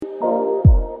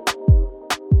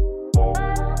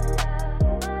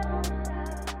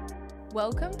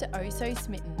Welcome to Oh So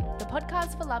Smitten, the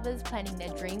podcast for lovers planning their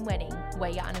dream wedding. We're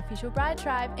your unofficial bride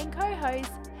tribe and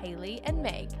co-hosts, Hayley and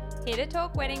Meg. Here to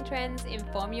talk wedding trends,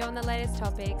 inform you on the latest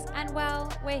topics, and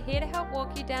well, we're here to help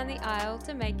walk you down the aisle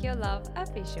to make your love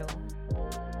official.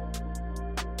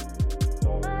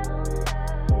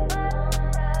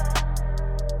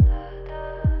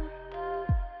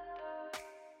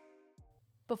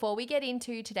 Before we get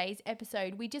into today's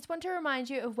episode, we just want to remind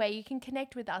you of where you can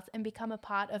connect with us and become a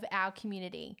part of our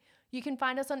community. You can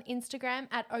find us on Instagram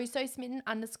at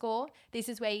ohsosmitten_. This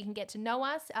is where you can get to know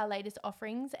us, our latest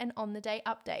offerings, and on-the-day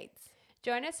updates.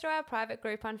 Join us through our private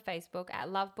group on Facebook at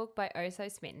Lovebook by Oh So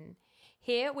Smitten.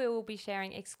 Here we will be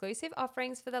sharing exclusive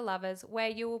offerings for the lovers where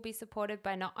you will be supported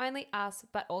by not only us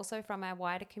but also from our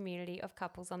wider community of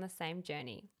couples on the same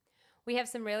journey. We have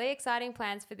some really exciting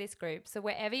plans for this group, so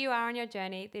wherever you are on your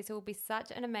journey, this will be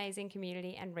such an amazing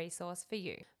community and resource for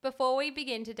you. Before we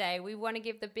begin today, we want to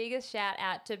give the biggest shout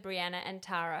out to Brianna and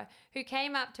Tara, who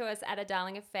came up to us at a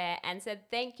Darling Affair and said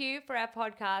thank you for our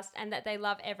podcast and that they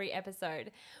love every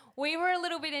episode. We were a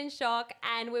little bit in shock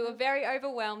and we were very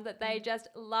overwhelmed that they just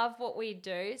love what we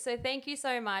do, so thank you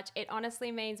so much. It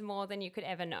honestly means more than you could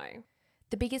ever know.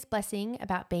 The biggest blessing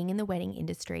about being in the wedding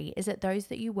industry is that those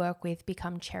that you work with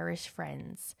become cherished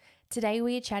friends. Today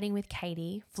we are chatting with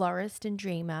Katie, florist and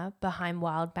dreamer behind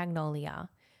Wylde Magnolia.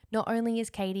 Not only is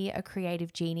Katie a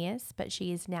creative genius, but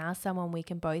she is now someone we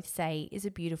can both say is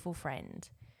a beautiful friend.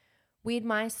 We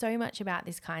admire so much about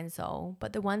this kind soul,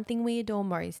 but the one thing we adore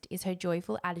most is her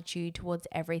joyful attitude towards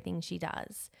everything she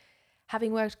does.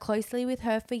 Having worked closely with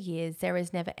her for years, there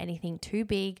is never anything too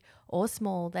big or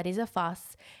small that is a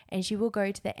fuss, and she will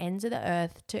go to the ends of the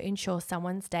earth to ensure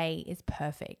someone's day is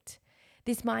perfect.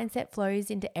 This mindset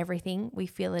flows into everything. We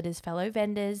feel it as fellow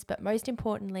vendors, but most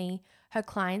importantly, her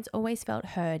clients always felt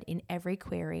heard in every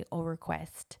query or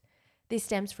request. This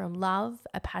stems from love,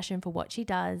 a passion for what she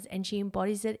does, and she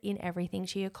embodies it in everything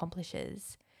she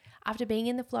accomplishes. After being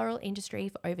in the floral industry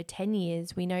for over 10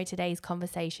 years, we know today's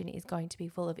conversation is going to be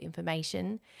full of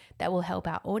information that will help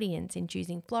our audience in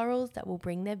choosing florals that will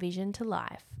bring their vision to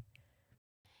life.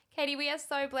 Katie, we are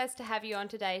so blessed to have you on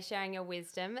today sharing your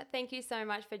wisdom. Thank you so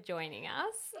much for joining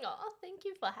us. Oh, thank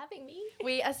you for having me.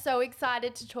 We are so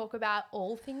excited to talk about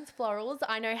all things florals.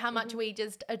 I know how much we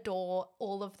just adore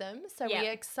all of them. So we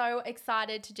are so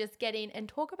excited to just get in and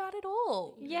talk about it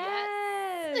all.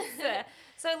 Yes.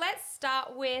 So let's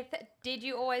start with, did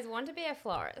you always want to be a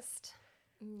florist?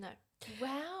 No.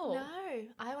 Wow. No,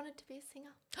 I wanted to be a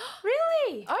singer.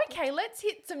 Really? Okay, let's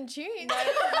hit some tunes. You've got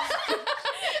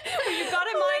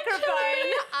a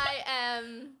microphone. I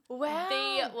am Wow.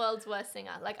 the world's worst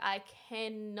singer. Like, I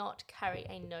cannot carry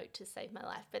a note to save my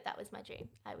life, but that was my dream.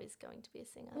 I was going to be a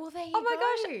singer. Well, there you Oh my go.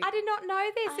 gosh, I did not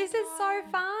know this. This is so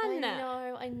fun.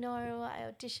 I know.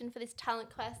 I auditioned for this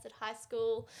talent quest at high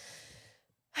school.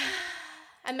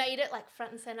 I made it like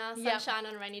front and center, sunshine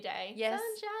on a rainy day. Yes.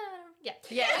 Sunshine. Yeah.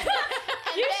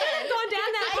 You should have gone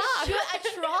down that path. I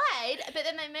tried, but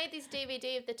then they made this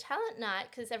DVD of the talent night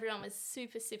because everyone was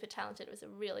super, super talented. It was a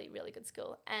really, really good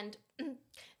school. And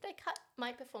they cut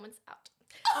my performance out.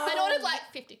 I'd ordered like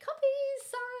 50 copies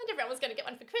signed. Everyone was going to get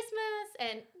one for Christmas.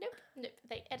 And nope.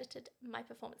 They edited my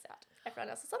performance out. Everyone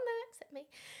else was on there except me.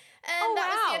 And that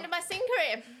was the end of my singing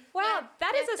career. Wow,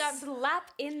 that is a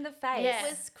slap in the face. It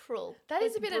was cruel. That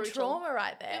is It a bit was of brutal. trauma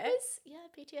right there. It was,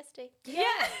 PTSD. Yeah.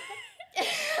 So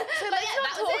that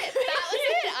was it. That was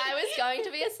it. I was going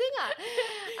to be a singer.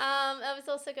 I was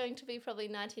also going to be probably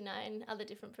 99 other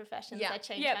different professions. Yeah. I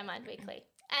changed my mind weekly.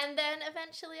 And then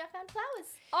eventually I found flowers.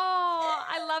 Oh,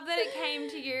 I love that it came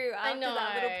to you after know.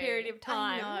 that little period of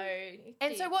time. I know.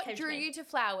 And so what drew you to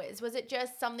flowers? Was it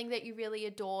just something that you really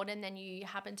adored and then you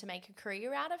happened to make a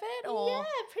career out of it? Or? Yeah,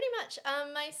 pretty much.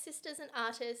 My sister's an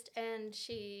artist and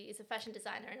she is a fashion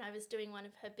designer, and I was doing one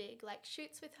of her big like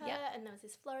shoots with her, and there was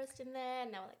this florist in there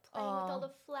and they were like playing with all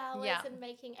the flowers and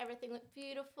making everything look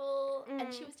beautiful.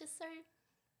 And she was just so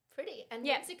pretty and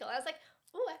whimsical. I was like,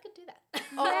 oh, I could do that.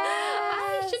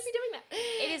 I should be doing that.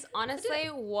 It is honestly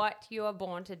what you are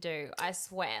born to do, I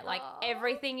swear. Like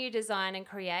everything you design and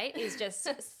create is just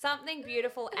something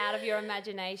beautiful out of your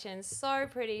imagination. So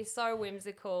pretty, so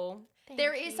whimsical.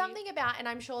 There is something about, and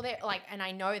I'm sure that and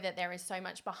I know that there is so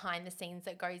much behind the scenes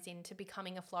that goes into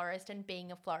becoming a florist and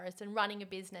being a florist and running a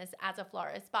business as a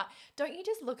florist. But don't you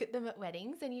just look at them at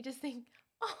weddings and you just think,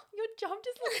 oh, your job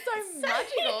just looks so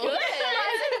magical. Good.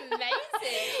 It's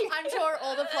amazing. I'm sure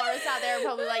all the florists out there are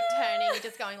probably like turning,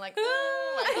 just going like,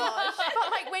 oh my gosh.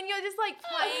 But like when you're just like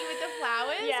playing with the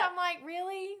flowers, I'm like,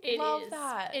 really? love is.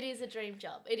 that. It is a dream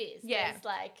job. It is. Yeah.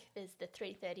 There's the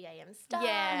 3:30 a.m. starts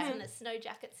Yeah. and the snow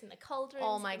jackets in the cold rooms.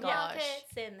 Oh my the gosh.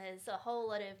 markets, and there's a whole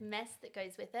lot of mess that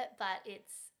goes with it, but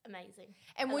it's amazing.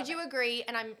 And I would love you it. agree,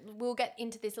 and we'll get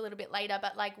into this a little bit later,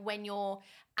 but like when you're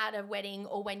at a wedding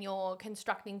or when you're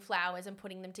constructing flowers and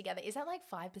putting them together, is that like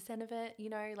 5% of it? You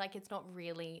know, like it's not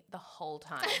really the whole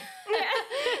time. There's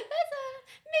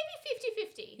maybe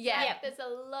 50-50. Yeah. Like, there's a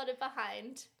lot of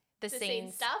behind The scene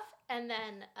scenes. stuff, and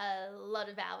then a lot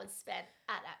of hours spent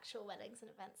at actual weddings and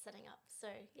events setting up. So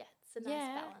yeah, it's a nice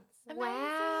Yeah. balance.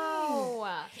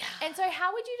 Wow. And so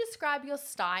how would you describe your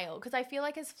style? Because I feel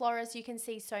like as florists, you can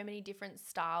see so many different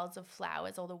styles of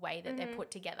flowers or the way that they're put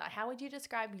together. How would you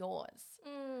describe yours?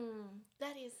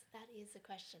 That is a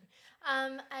question.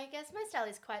 I guess my style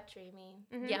is quite dreamy,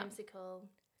 Yeah. whimsical,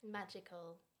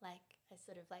 magical. Like I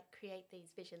sort of like create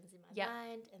these visions in my Yeah.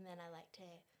 mind, and then I like to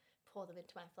pour them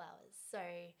into my flowers. So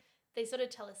they sort of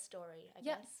tell a story. I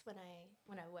Yeah. guess when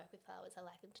I work with flowers, I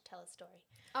like them to tell a story.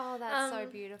 Oh, that's so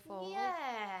beautiful.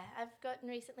 Yeah, I've gotten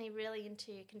recently really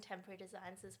into contemporary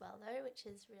designs as well, though, which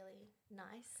is really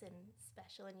nice and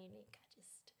special and unique. I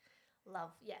just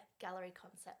love, gallery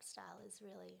concept style is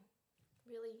really,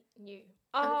 really new.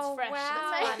 Oh, and it's fresh.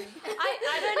 wow. And it's fun.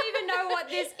 I don't even know what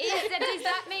this is. Does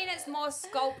that mean it's more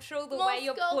sculptural, the way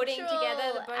you're putting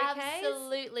together the Sculptural, bouquets?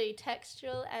 Absolutely,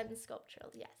 textural and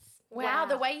sculptural. Yes. Wow,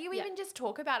 the way you Yeah. even just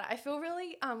talk about it, I feel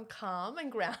really calm and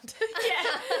grounded.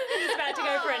 Yeah. He's about to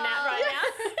go for a nap right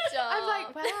now. I'm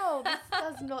like, wow, this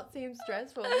does not seem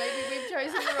stressful. Maybe we've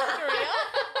chosen the wrong career.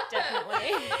 Definitely.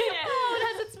 Oh,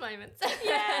 it has its moments.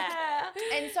 Yeah.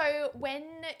 And so when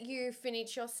you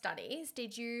finished your studies,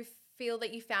 did you feel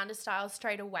that you found a style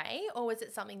straight away, or was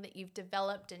it something that you've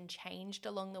developed and changed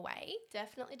along the way?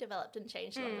 Definitely developed and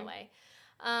changed along the way.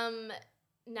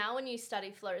 Now when you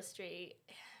study floristry,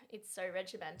 it's so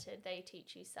regimented. They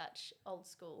teach you such old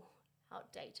school,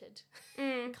 outdated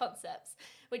concepts,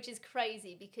 which is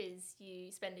crazy because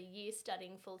you spend a year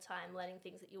studying full time, learning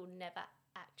things that you'll never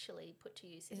actually put to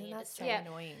use in the Isn't that so industry.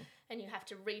 annoying? And you have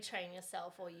to retrain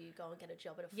yourself, or you go and get a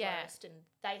job at a Yeah. florist and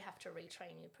they have to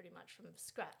retrain you pretty much from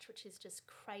scratch, which is just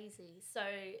crazy. So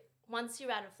once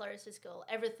you're out of floristry school,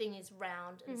 everything is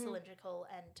round and cylindrical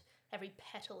and every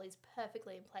petal is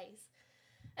perfectly in place.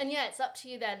 And yeah, it's up to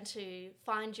you then to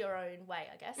find your own way,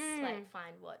 I guess. Like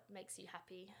find what makes you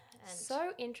happy. And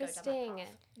So interesting.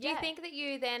 Do you think that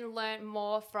you then learn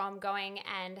more from going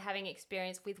and having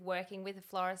experience with working with a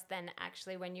florist than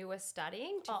actually when you were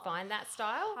studying to find that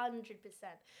style? 100%.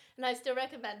 And I still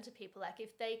recommend to people, like,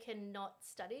 if they cannot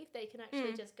study, if they can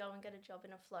actually just go and get a job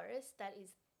in a florist, that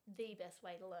is the best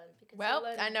way to learn. Because Well,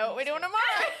 you're I learning know what we're new doing skills.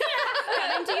 tomorrow.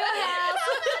 Come into your house.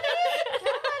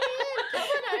 Come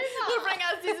on over. We'll bring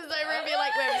our scissors over and be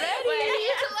like, we're ready. We're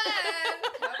here to learn.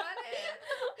 Come on in.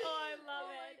 Oh, I love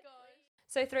it.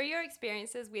 So through your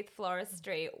experiences with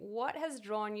floristry, what has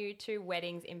drawn you to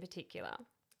weddings in particular?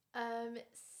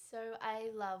 So I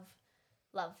love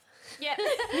love. Yep.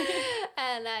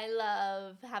 And I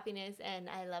love happiness and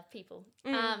I love people.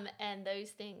 And those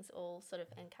things all sort of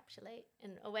encapsulate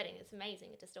in a wedding. It's amazing.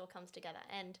 It just all comes together.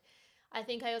 And I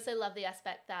think I also love the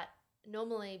aspect that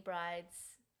normally brides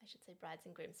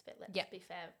and grooms, but let's be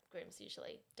fair, grooms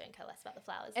usually don't care less about the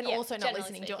flowers. And also not generally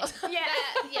listening to speaking. us.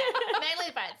 Yeah,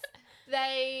 mainly brides.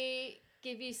 They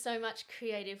give you so much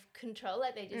creative control.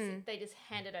 Like they just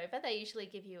hand it over. They usually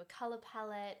give you a color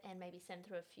palette and maybe send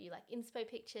through a few like inspo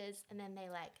pictures, and then they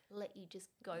like let you just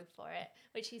go for it,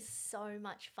 which is so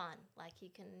much fun. Like you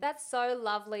can. That's so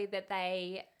lovely that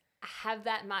they have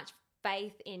that much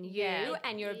faith in you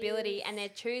and your ability, and they're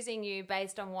choosing you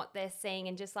based on what they're seeing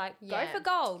and just like go for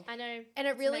gold. I know. And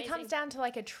it really amazing. comes down to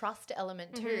like a trust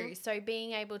element too. So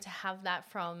being able to have that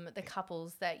from the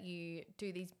couples that you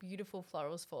do these beautiful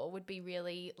florals for would be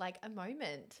really like a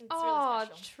moment. It's Oh, really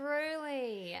special.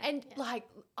 truly. And like,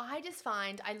 I just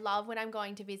find I love when I'm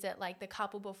going to visit like the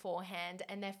couple beforehand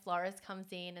and their florist comes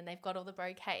in and they've got all the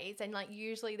bouquets and like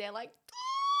usually they're like,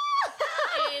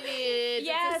 It is.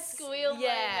 Yes. It's a squeal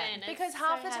moment. because It's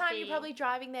half so the time happy. you're probably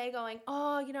driving there going,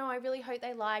 oh, you know, I really hope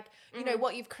they like, you know,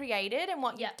 what you've created and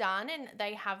what you've done, and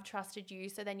they have trusted you.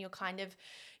 So then you're kind of,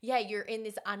 you're in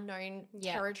this unknown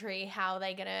territory, how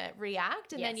they're going to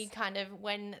react. And then you kind of,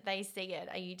 when they see it,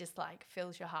 you just like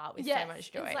fills your heart with so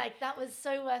much joy. It's like, that was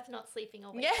so worth not sleeping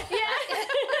all week. Yeah.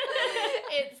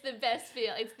 It's the best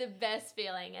feel. It's the best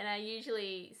feeling. And I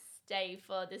usually stay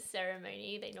for the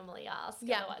ceremony. They normally ask.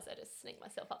 Yeah. Otherwise, I just sneak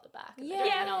myself up the back. And Yeah. I don't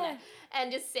get on there.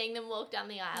 And just seeing them walk down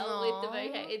the aisle with the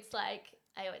bouquet, it's like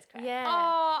I always cry. Yeah.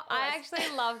 Oh, I Always.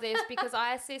 actually love this because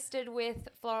I assisted with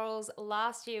florals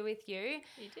last year with you.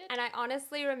 You did. And I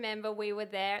honestly remember we were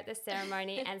there at the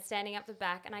ceremony and standing up the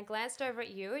back, and I glanced over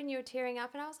at you and you were tearing up,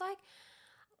 and I was like,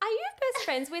 are you best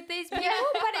friends with these people?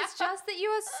 But it's just that you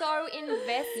are so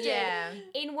invested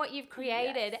in what you've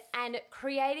created and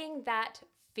creating that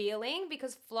feeling,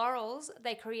 because florals,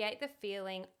 they create the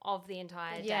feeling of the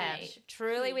entire Yeah. day.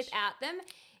 Truly, Huge. without them,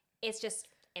 it's just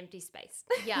empty space.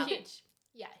 Yeah. Huge.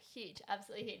 Yeah, huge.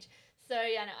 Absolutely huge. So,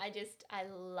 yeah, no, I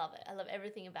love it. I love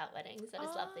everything about weddings. I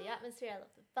just love the atmosphere. I love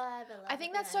the vibe. I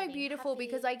think that's so beautiful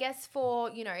because I guess for,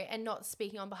 you know, and not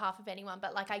speaking on behalf of anyone,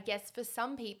 but like I guess for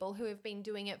some people who have been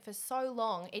doing it for so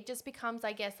long, it just becomes,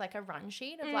 I guess, like a run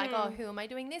sheet of like, oh, who am I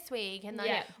doing this week? And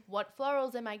like, what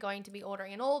florals am I going to be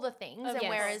ordering and all the things. And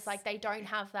whereas like they don't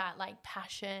have that like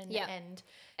passion and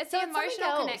it's so the it's something emotional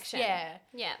else. connection.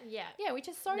 Yeah. Yeah, Which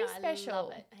is so no, special. I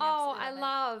love it. Oh, I absolutely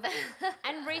love.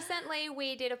 And recently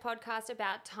we did a podcast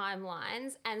about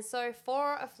timelines. And so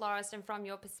for a florist and from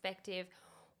your perspective,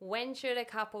 when should a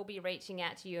couple be reaching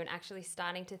out to you and actually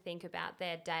starting to think about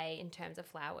their day in terms of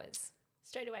flowers?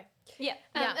 Straight away. Yeah.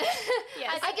 Yeah.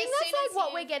 Yeah, I think that's like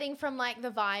what we're getting from like the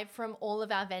vibe from all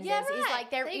of our vendors is right.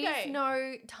 like there There you is go.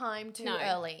 no time too No.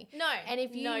 early. No. And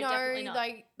if you no, know definitely not.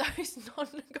 like those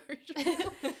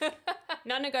non-negotiables,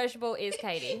 Non-negotiable is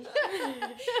Katie. we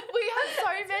have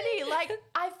so many. Like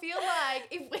I feel like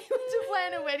if we were to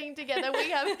plan a wedding together, we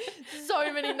have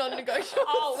so many non-negotiables.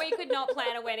 Oh, we could not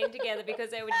plan a wedding together because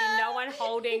there would be no one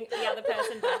holding the other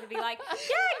person back and be like,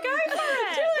 yeah, go for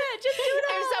it. Do it. Just do it.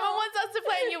 If someone wants us to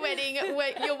plan your wedding,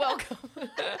 you're welcome.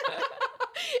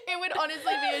 It would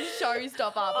honestly be a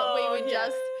showstopper, but we would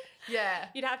just,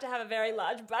 You'd have to have a very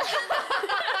large budget.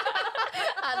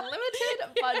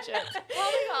 unlimited budget.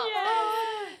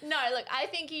 No, look, I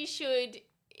think you should,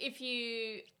 if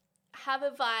you have a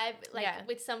vibe like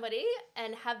with somebody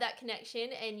and have that connection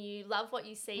and you love what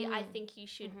you see, I think you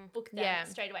should book them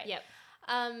straight away. Yep.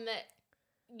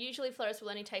 Usually florists will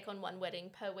only take on one wedding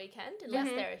per weekend unless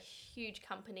they're a huge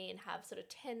company and have sort of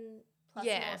 10 plus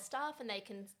more staff and they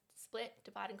can split,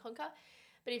 divide and conquer.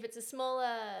 But if it's a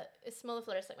smaller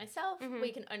florist like myself,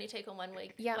 we can only take on one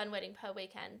wedding per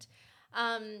weekend.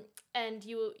 And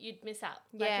you'd miss out.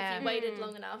 Like if you waited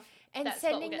long enough. And that's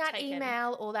what will sending get that taken.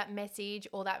 email or that message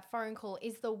or that phone call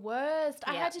is the worst.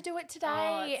 I had to do it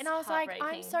today. it's And I was like, I'm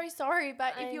heartbreaking. so sorry,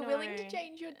 but if I you're willing to know.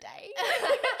 change your day.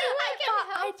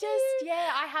 I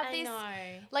I have I this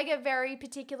know. like a very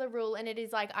particular rule, and it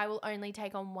is like I will only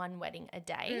take on one wedding a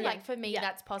day. Like for me,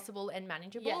 that's possible and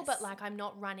manageable, Yes. but like I'm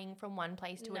not running from one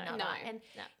place to another. No. And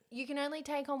No. you can only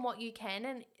take on what you can,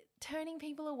 and turning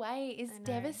people away is I know.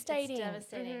 devastating. It's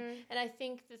devastating. And I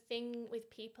think the thing with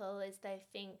people is they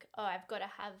think, oh, I've got to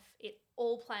have it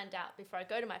all planned out before I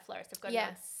go to my florist. I've got to know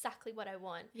exactly what I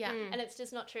want. Yeah. And it's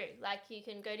just not true. Like you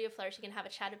can go to your florist, you can have a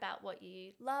chat about what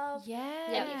you love. Yeah.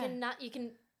 And you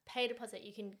can pay a deposit,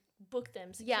 you can book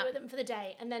them, secure them for the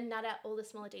day, and then nut out all the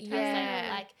smaller details later.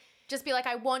 Like just be like,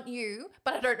 I want you,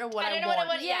 but I don't know what I want. I don't know what I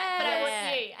want yet, but I Yeah.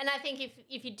 want you. And I think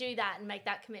if you do that and make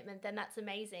that commitment, then that's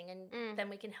amazing, and then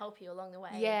we can help you along the way.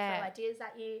 Yeah. And throw ideas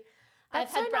at you.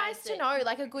 That's I've had so brides nice to know,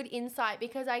 like a good insight,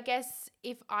 because I guess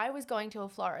if I was going to a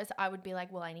florist, I would be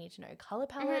like, well, I need to know color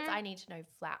palettes. I need to know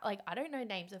like, I don't know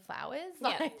names of flowers. Yeah.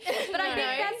 Like, But I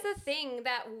think that's the thing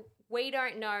that we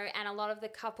don't know and a lot of the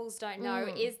couples don't know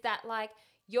is that like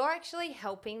you're actually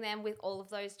helping them with all of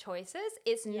those choices.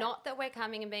 It's not that we're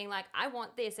coming and being like, I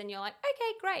want this. And you're like,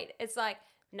 okay, great. It's like,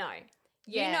 no.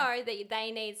 You know that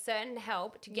they need certain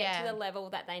help to get to the level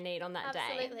that they need on that day.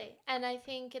 Absolutely. And I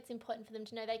think it's important for them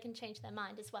to know they can change their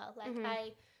mind as well. Like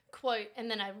I quote and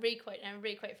then I requote and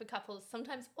requote for couples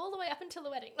sometimes all the way up until the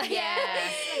wedding.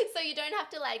 So you don't have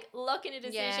to like lock in a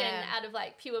decision out of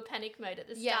like pure panic mode at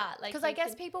the start. Like because I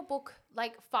guess people book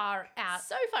like far out.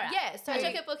 so far out. Yeah, so I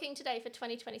took a booking today for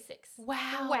 2026.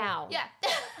 Wow. Yeah.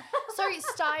 So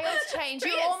styles change.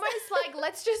 You're Yes. almost like,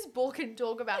 let's just book and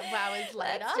talk about flowers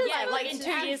later. Yeah, like in 2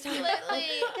 years' time. Absolutely,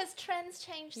 because trends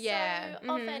change so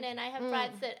often, and I have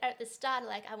brides that are at the start are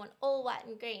like, I want all white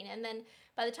and green, and then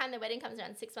by the time the wedding comes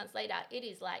around 6 months later, it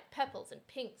is like purples and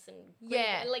pinks and green,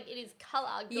 and like it is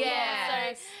color galore.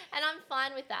 Yes. So, and I'm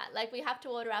fine with that. Like we have to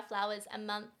order our flowers a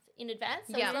month in advance,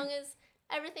 so as long as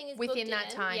everything is Within booked that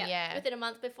time, within a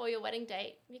month before your wedding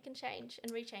date, you can change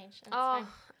and rechange. And Oh, it's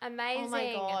fine. amazing. Oh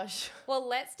my gosh. Well,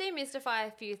 let's demystify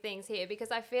a few things here because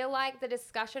I feel like the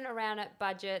discussion around it,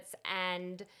 budgets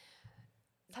and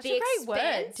Such the a great word.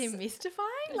 expense-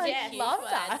 Demystifying? Like, Yes. love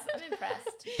Words. that. I'm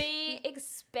impressed. the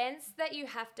expense that you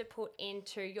have to put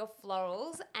into your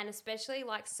florals, and especially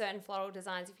like certain floral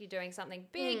designs, if you're doing something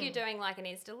big, you're doing like an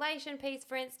installation piece,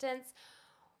 for instance.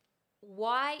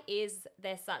 why is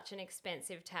there such an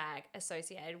expensive tag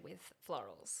associated with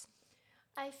florals?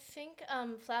 I think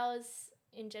flowers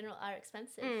in general are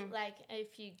expensive. Like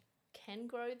if you can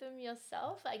grow them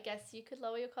yourself, I guess you could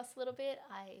lower your costs a little bit.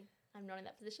 I'm not in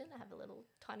that position. I have a little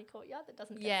tiny courtyard that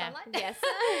doesn't get sunlight. Yes.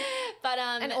 But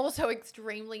and also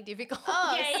extremely difficult.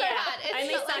 oh, it's so hard. It's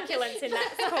Only not like succulents in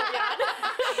that courtyard.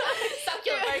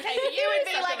 succulent okay for you. It would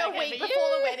be like a succulent okay week for before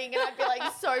you. the wedding and I'd be like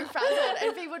so frazzled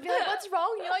and people would be like, what's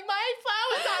wrong? You're like, my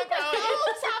flowers aren't growing.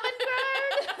 Flowers haven't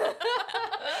grown.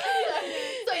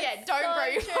 So yeah, don't grow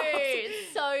your flowers.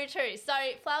 It's so true. So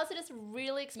flowers are just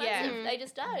really expensive. They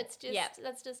just are. It's just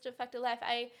that's just a fact of life.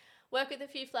 I work with a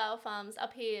few flower farms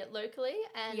up here locally,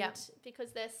 and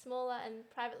because they're smaller and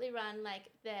privately run, like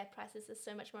their prices are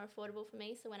so much more affordable for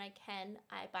me. So when I can,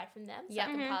 I buy from them, so I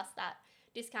can pass that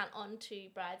discount on to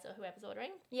brides or whoever's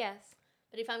ordering. Yes.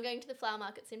 But if I'm going to the flower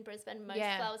markets in Brisbane, most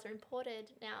flowers are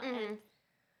imported now, and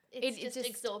it's just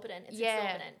exorbitant. It's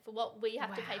exorbitant for what we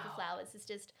have to pay for flowers. It's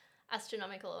just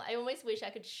astronomical. I almost wish I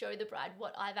could show the bride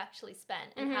what I've actually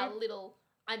spent and how little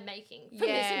I'm making from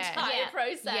this entire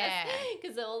process,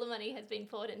 because all the money has been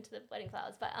poured into the wedding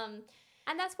flowers. But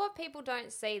and that's what people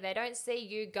don't see. They don't see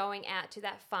you going out to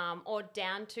that farm or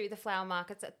down to the flower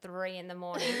markets at 3 a.m.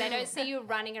 They don't see you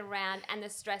running around and the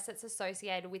stress that's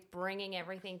associated with bringing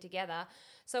everything together.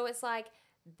 So it's like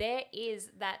there is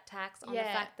that tax on the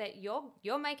fact that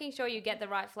you're making sure you get the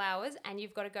right flowers, and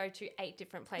you've got to go to 8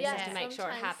 different places to make sure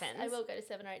it happens. I will go to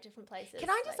 7 or 8 different places. Can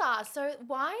I just ask, so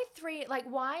why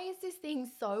is this thing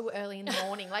so early in the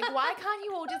morning? Like, why can't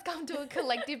you all just come to a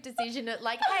collective decision at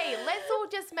like, hey, let's all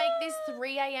just make this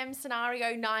 3 a.m.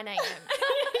 scenario 9 a.m.?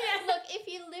 Look,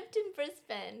 if you lived in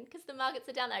Brisbane, because the markets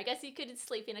are down there, I guess you could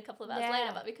sleep in a couple of hours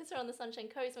later, but because we're on the Sunshine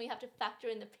Coast and we have to factor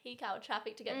in the peak hour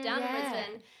traffic to get down to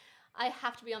Brisbane, I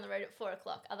have to be on the road at 4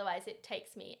 o'clock. Otherwise, it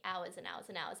takes me hours and hours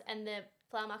and hours. And the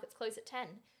flower markets close at 10.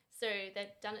 So they're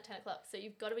done at 10 o'clock. So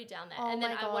you've got to be down there. Oh and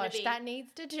then my gosh, that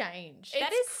needs to change.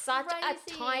 That is such a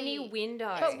crazy. tiny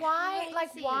window. But why,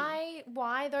 Crazy.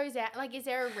 why those hours? Like, is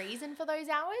there a reason for those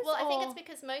hours? Well, I think it's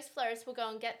because most florists will go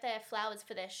and get their flowers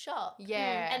for their shop.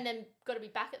 Yeah. And then got to be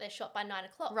back at their shop by 9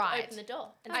 o'clock Right. to open the door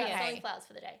and start selling flowers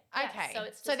for the day. Okay. So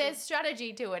it's so just there's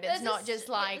strategy to it. It's not just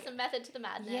like... There's a method to the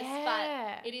madness.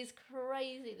 Yeah. But it is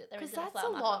crazy that there Because isn't a that's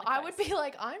flower a market lot. on the I would coast. be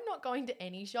like, I'm not going to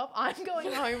any shop. I'm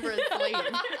going home for a sleep.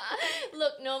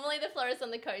 Look, normally the florists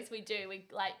on the coast, we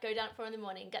like go down at 4 in the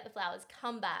morning, get the flowers,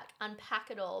 come back,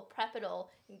 unpack it all, prep it all,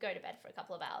 and go to bed for a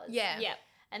couple of hours. Yeah.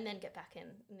 And then get back in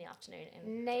the afternoon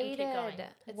and Needed. keep going.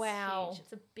 It's Wow. huge.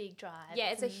 It's a big drive. Yeah,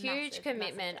 it's a massive, huge massive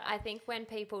commitment. drive. I think when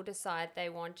people decide they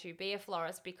want to be a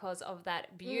florist because of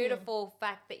that beautiful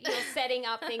fact that you're setting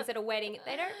up things at a wedding,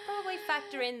 they don't probably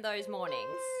factor in those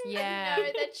mornings. Yeah. No,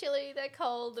 they're chilly, they're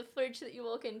cold. The fridge that you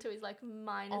walk into is like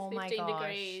minus Oh my 15 gosh.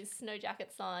 degrees, snow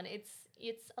jackets on. It's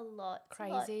a lot. It's a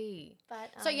lot. Crazy.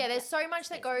 But, So yeah, there's so much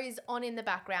that goes on in the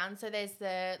background. So there's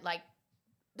the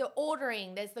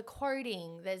ordering, there's the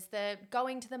quoting, there's the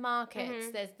going to the markets,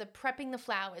 there's the prepping the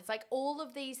flowers. Like all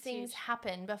of these things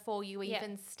happen before you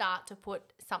even start to put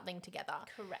something together.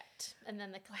 Correct. And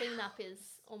then the cleanup is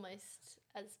almost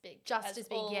as big. Just as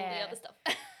big, all yeah. the other stuff.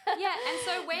 Yeah, and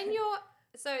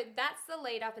so that's the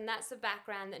lead up and that's the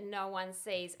background that no one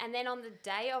sees. And then on the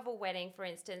day of a wedding, for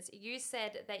instance, you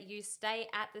said that you stay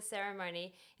at the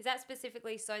ceremony. Is that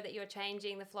specifically so that you're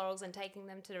changing the florals and taking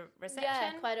them to the reception?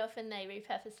 Yeah, quite often they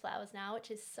repurpose flowers now,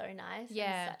 which is so nice.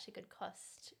 Yeah. And such a good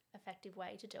cost-effective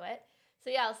way to do it. So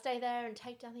yeah, I'll stay there and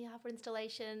take down the arbor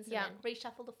installations and then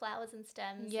reshuffle the flowers and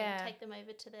stems and take them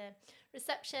over to the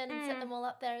reception and set them all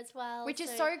up there as well. Which is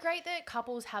so great that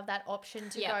couples have that option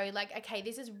to go like, okay,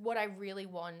 this is what I really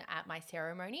want at my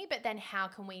ceremony, but then how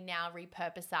can we now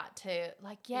repurpose that to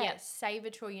like, save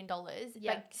 $1 trillion,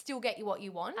 but still get you what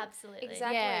you want? Absolutely.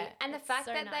 Exactly. Yeah. And the It's fact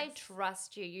so that they nice.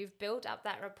 trust you, you've built up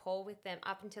that rapport with them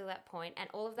up until that point and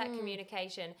all of that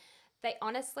communication. They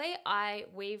honestly,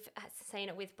 we've seen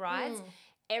it with brides.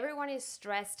 Everyone is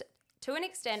stressed to an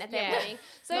extent at their wedding.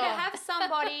 So to have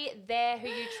somebody there who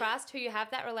you trust, who you have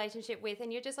that relationship with,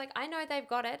 and you're just like, I know they've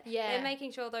got it. Yeah. They're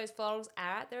making sure those florals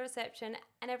are at the reception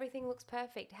and everything looks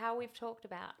perfect, how we've talked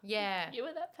about. Yeah. You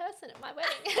were that person at my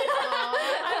wedding.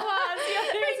 I was.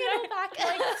 Bring it all back.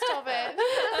 Like, stop it.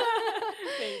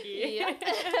 Thank you.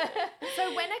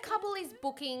 So when a couple is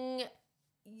booking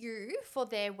you for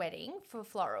their wedding for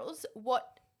florals,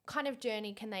 what kind of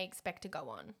journey can they expect to go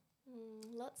on?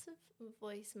 Lots of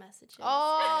voice messages.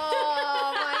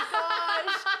 Oh my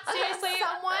gosh. Seriously,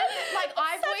 Someone, like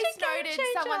I such a voice game noted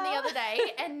someone the changer. other day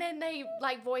and then they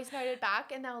like voice noted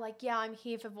back and they were like, yeah, I'm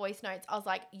here for voice notes. I was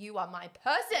like, you are my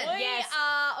person. We Yes.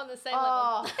 are on the same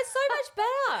Oh, level. it's so much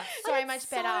better. so much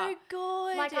better. So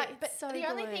good. Like, It's but so the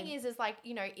only good. thing is like,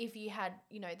 you know, if you had,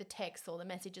 you know, the texts or the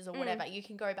messages or whatever, you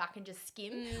can go back and just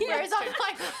skim. Whereas that's I'm true.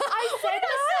 like, I said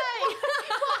that.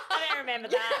 I don't remember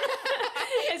that.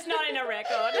 It's not in a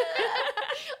record.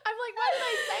 I'm like, why did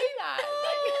I say that?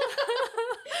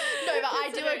 No, but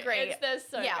I do agree. They're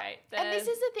so great. And this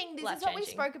is the thing, this is what we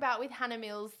life-changing. spoke about with Hannah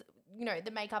Mills, you know,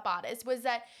 the makeup artist, was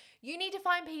that you need to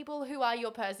find people who are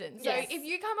your person. So Yes. if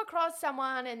you come across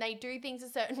someone and they do things a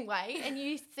certain way and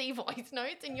you see voice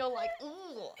notes and you're like,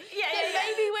 ooh, then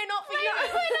maybe we're not for you.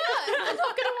 Maybe we're not. It's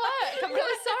not going to work. I'm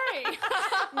really sorry.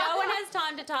 No one has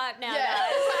time to type now, Yeah.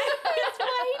 guys. It's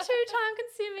way too time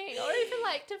consuming, or even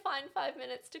like to find 5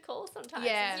 minutes to call sometimes.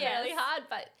 Yeah. It's really Yes. hard,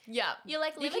 but Yeah. you're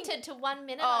like You can- limited to 1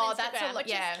 minute Oh, on Instagram, that's a lot. which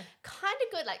Yeah. is kind of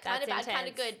good, like kind of That's bad, kind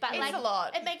of intense. good, but It's like a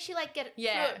lot. it makes you like get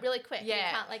Yeah. through it really quick. Yeah.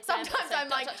 You can't like sometimes I'm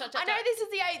like, I know this is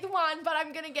the 8th one, but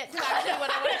I'm going to get to actually what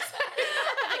I want to say.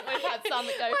 I think we've had some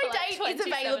that go My for like date is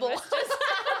 27 available. messages.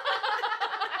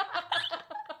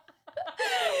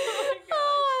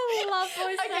 Oh, I love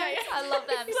voice Okay. notes. I love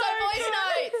them. So voice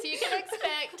notes, you can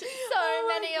expect so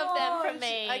many of them from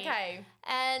me. Okay.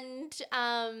 And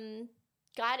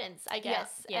guidance, I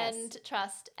guess, Yes. and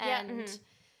trust, Yeah. and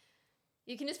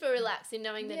you can just feel relaxed in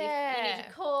knowing that if you Yeah. need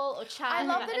to call or chat. I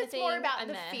love about that it's more anything, about I'm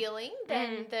the there. feeling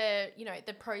than the, you know,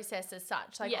 the process as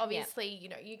such. Like Yeah. obviously, you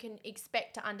know, you can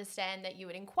expect to understand that you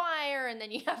would inquire and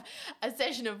then you have a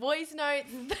session of voice notes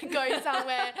that go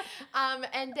somewhere.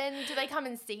 And then do they come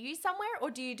and see you somewhere or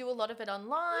do you do a lot of it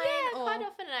online? Yeah, or? quite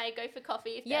often I go for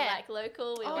coffee if Yeah. they're like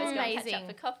local. We Oh, always go and catch amazing. up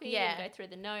for coffee Yeah. and go through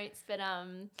the notes. But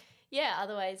yeah,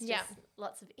 otherwise just Yeah.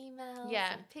 lots of emails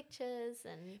Yeah. and pictures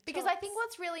and Because I think talks.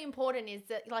 what's really important is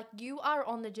that like you are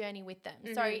on the journey with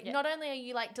them. So Yeah. not only are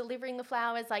you like delivering the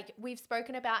flowers, like we've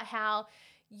spoken about how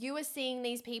you are seeing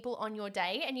these people on your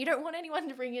day and you don't want anyone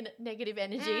to bring in negative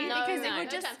energy No, because no, it would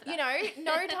no just, time for you that. know,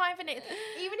 no time for it.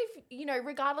 Even if, you know,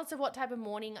 regardless of what type of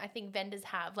morning I think vendors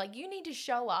have, like you need to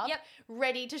show up Yep.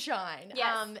 ready to shine.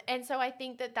 Yes. And so I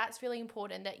think that that's really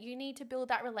important that you need to build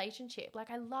that relationship. Like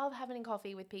I love having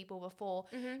coffee with people before,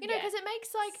 you know, Yeah. because it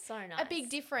makes like so nice. a big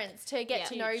difference to get Yeah.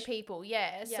 to know Huge. people.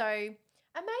 Yeah. Yeah. So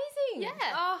amazing. Yeah.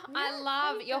 Oh, I Yeah,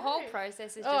 love there you your whole go.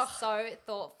 process is Ugh. just so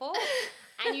thoughtful.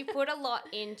 And you put a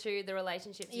lot into the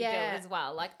relationships you Yeah. build as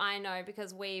well. Like I know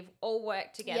because we've all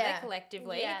worked together Yeah.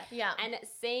 collectively. Yeah. Yeah. And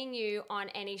seeing you on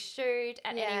any shoot,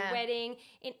 at Yeah. any wedding,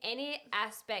 in any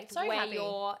aspect So where happy.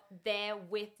 you're there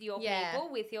with your Yeah. people,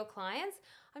 with your clients,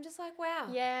 I'm just like, wow.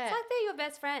 Yeah. It's like they're your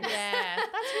best friends. Yeah.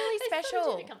 That's really They sort of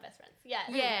special. do become best friends. Yeah.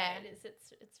 Yeah. It is.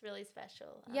 It's really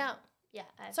special. Yeah. Yeah.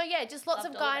 So yeah, just lots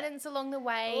of loved all of it. guidance along the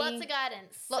way. Lots of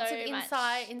guidance. Lots so of much.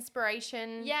 insight,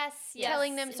 inspiration. Yes.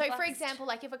 Telling them. So, for influenced. example,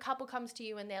 like if a couple comes to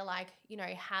you and they're like, you know,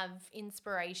 have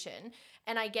inspiration,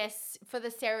 and I guess for the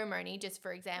ceremony, just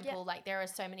for example, like there are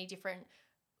so many different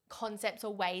concepts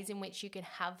or ways in which you can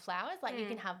have flowers. Like you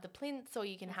can have the plinths, or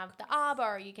you can have the arbor,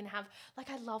 or you can have like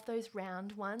I love those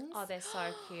round ones. Oh, they're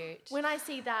so cute. When I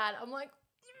see that, I'm like,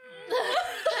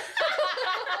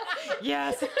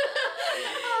 yes.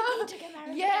 to get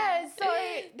married. yeah. So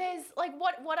there's like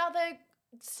what other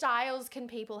styles can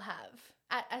people have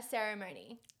at a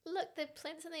ceremony? Look, the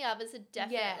plinths and the arbors are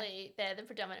definitely they're the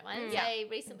predominant ones. Yeah. They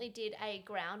recently did a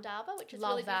ground arbor, which is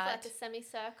Love really beautiful, that. like a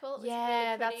semicircle. It was Yeah,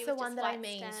 really pretty that's the with one just that I white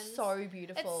mean. stems. So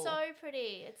beautiful. It's so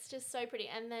pretty. It's just so pretty.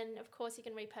 And then, of course, you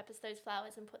can repurpose those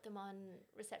flowers and put them on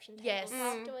reception tables Yes.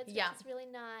 afterwards, Yeah. which is really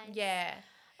nice. yeah.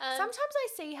 Sometimes I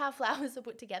see how flowers are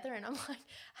put together and I'm like,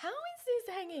 how is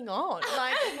this hanging on?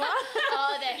 Like, what?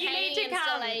 Oh, they're You need hanging to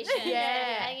come. installations.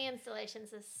 Yeah. The hanging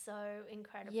installations are so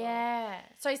incredible. Yeah.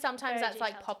 So sometimes Very that's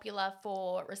like detailed. popular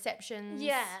for receptions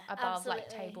Yeah, above like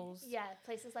absolutely. tables. Yeah,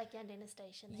 places like Yandina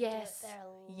Station. They Yes. do it there a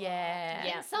lot. Yeah.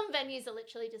 Yeah. And some venues are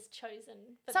literally just chosen.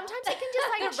 For Sometimes that. it can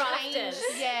just The like change. rafters.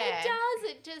 Yeah. It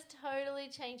does. It just totally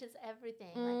changes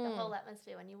everything. Like Mm. the whole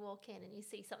atmosphere when you walk in and you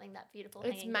see something that beautiful.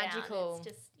 It's hanging down, magical. it's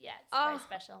just it's Oh, very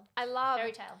special. I love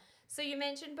Fairy tale. So you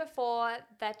mentioned before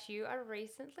that you are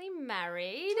recently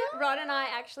married. Rod and I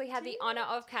actually had the honor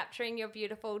of capturing your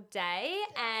beautiful day,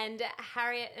 and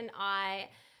Harriet and I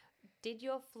did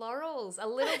your florals, a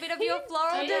little bit of your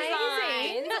floral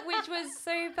Amazing. designs, which was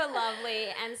super lovely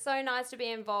and so nice to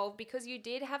be involved because you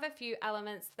did have a few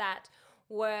elements that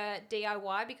were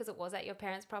DIY because it was at your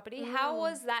parents' property. How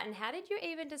was that, and how did you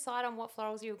even decide on what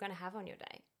florals you were going to have on your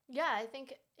day? Yeah, I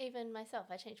think even myself,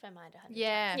 I changed my mind 100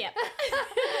 Yeah. times. Yep.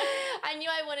 I knew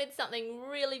I wanted something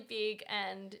really big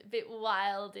and a bit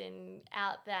wild and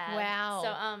out there. Wow.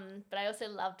 So, but I also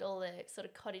loved all the sort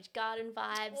of cottage garden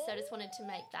vibes. So I just wanted to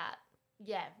make that,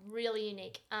 really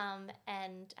unique.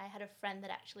 And I had a friend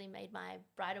that actually made my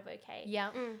bridal bouquet.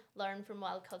 Yeah. Lauren from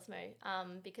Wylde Cosmo,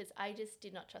 because I just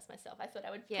did not trust myself. I thought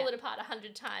I would Yeah. pull it apart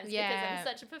 100 times because Yeah. I'm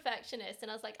such a perfectionist. And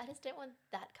I was like, I just don't want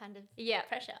that kind of Yeah.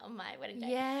 pressure on my wedding day.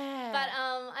 Yeah. But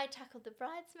I tackled the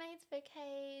bridesmaids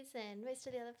bouquets and most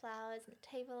of the other flowers and the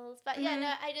tables. But yeah,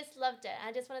 no, I just loved it.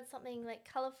 I just wanted something like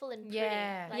colourful and pretty.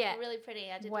 Yeah. Like Yeah. really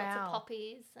pretty. I did lots Wow. of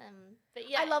poppies. But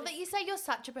yeah. I love that you say you're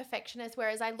such a perfectionist,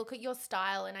 whereas I look at your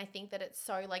style and I think that it's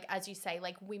so, like, as you say,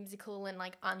 like whimsical and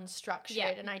like unstructured. Yeah.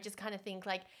 And I just kind of think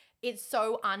like it's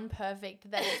so unperfect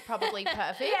that it's probably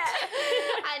perfect.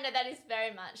 I know that is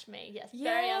very much me. Yes,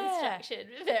 very Yeah.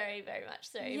 unstructured, very, very much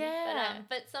so. Yeah.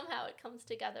 But somehow it comes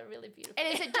together really beautifully.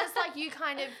 And is it just like you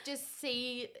kind of just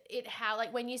see it how,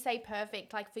 like when you say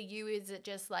perfect, like for you, is it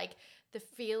just like the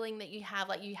feeling that you have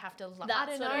to love? I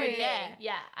That's don't what know. it would be. Yeah.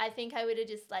 Yeah, I think I would have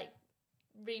just like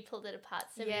re-pulled it apart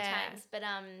so many Yeah. times.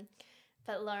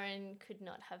 But Lauren could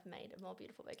not have made a more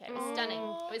beautiful bouquet. It was stunning.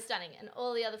 It was stunning. And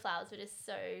all the other flowers were just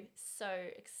so, so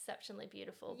exceptionally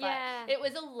beautiful. But Yeah. it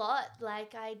was a lot.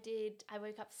 Like I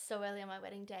woke up so early on my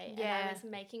wedding day and I was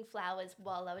making flowers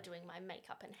while they were doing my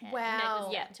makeup and hair. Wow. Meg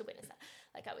was Yeah. there to witness that.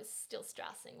 Like I was still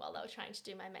stressing while they were trying to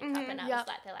do my makeup and I was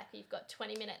like, they're like, you've got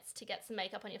 20 minutes to get some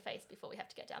makeup on your face before we have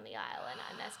to get down the aisle,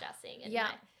 and they're stressing. And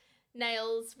my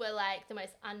nails were like the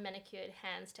most unmanicured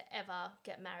hands to ever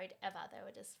get married ever. They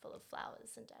were just full of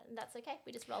flowers and that's okay.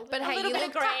 We just rolled with But it. hey, little you bit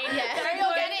look of green. Yeah. Very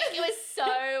organic. It was so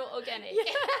organic.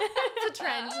 It's a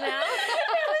trend now.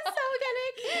 It was so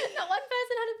organic. Not one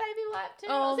person had a baby wipe too.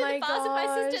 Oh I was in my the bars with my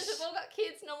sisters. gosh. We've all got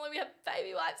kids. Normally we have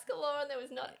baby wipes galore and there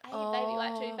was not a baby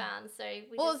wipe to be found. So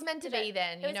we Well, just it's meant to did be it.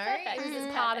 then, It you was know? perfect. It was It's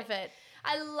just part of perfect. it.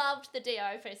 I loved the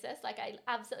DIY process. Like I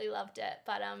absolutely loved it.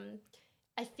 But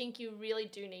I think you really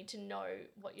do need to know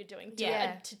what you're doing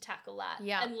to tackle that.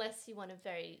 Yeah. Unless you want a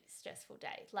very stressful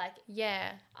day. Like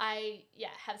Yeah. I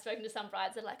have spoken to some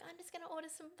brides that are like, I'm just going to order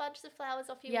some bunches of flowers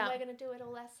off you Yeah. and we're going to do it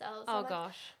all ourselves. Oh I'm like,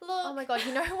 gosh. look, Oh my God.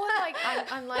 You know what? Like,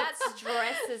 I'm like, That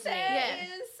stresses me. there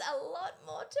is a lot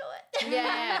more to it.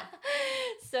 Yeah.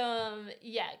 So,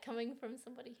 coming from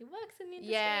somebody who works in the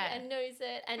industry Yeah. and knows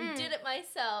it and did it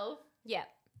myself, Yeah.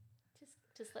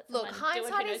 just let Look, someone do it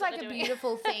who hindsight knows is what like a they're doing.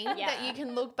 beautiful thing Yeah. that you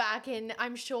can look back and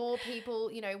I'm sure people,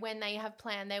 when they have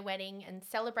planned their wedding and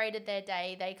celebrated their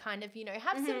day, they kind of,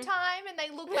 have some time and they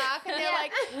look back and they're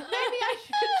like, maybe I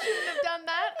shouldn't have done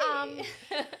that.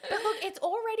 But look, it's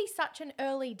already such an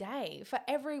early day for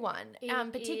everyone, It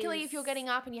particularly if you're is. getting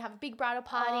up and you have a big bridal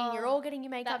party and you're all getting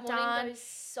your makeup That morning done. goes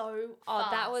so fast. Oh,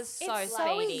 that was so It's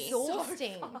so speedy.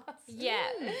 exhausting. Yeah.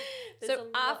 There's a So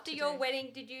lot after to your do.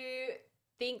 wedding, did you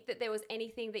think that there was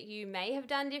anything that you may have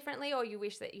done differently or you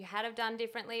wish that you had have done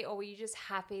differently, or were you just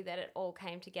happy that it all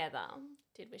came together?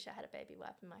 Did wish I had a baby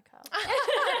wipe in my car.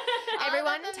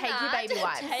 Everyone, Other than take your that, baby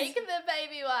wipes. Take the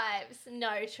baby wipes.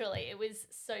 No, truly, it was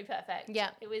so perfect. Yeah.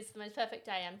 It was the most perfect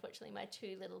day. Unfortunately, my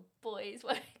two little boys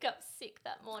woke up sick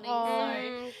that morning.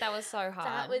 Oh. So That was so hard.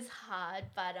 that was hard,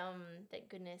 but thank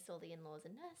goodness all the in-laws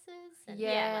and nurses and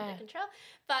Yeah. I'm under control.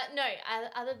 But no,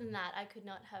 other than that, I could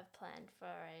not have planned for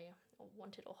or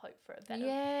wanted or hoped for a better wedding.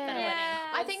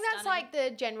 Yeah. It I was think that's stunning. like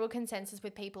the general consensus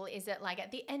with people is that like at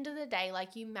the end of the day,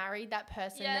 like you married that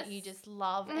person that you Yes. just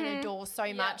love and adore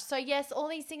so much. So yes, all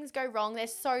these things go wrong. They're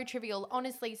so trivial.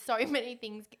 Honestly, so many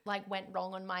things like went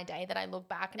wrong on my day that I look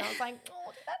back and I was like,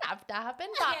 oh, did that have to happen?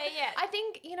 But Yeah. I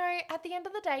think, at the end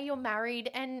of the day, you're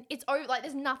married and it's over. Like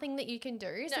there's nothing that you can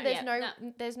do. So No,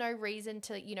 there's no reason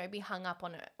to, be hung up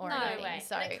on it or No anything. way.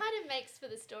 So And it kind of makes for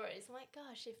the stories. I'm like,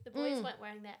 gosh, if the boys weren't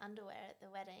wearing their underwear at the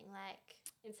wedding, like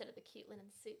instead of the cute linen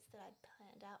suits that I'd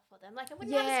planned out for them, like I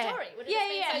wouldn't have Yeah. a story. It would have Yeah, just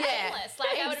been yeah. so Yeah. seamless. Like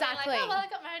I would have been Exactly. like, oh well, I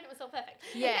got married and it was all perfect.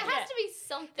 Yeah. There has to be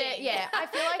something. I feel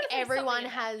like There has to be everyone something in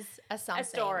it. has a something.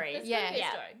 story. There's Yeah. gotta be Yeah.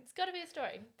 a story. It's got to be a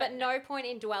story. But no point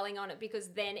in dwelling on it because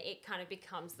then it kind of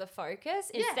becomes the focus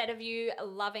instead of you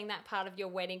loving that part of your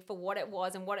wedding for what it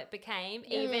was and what it became.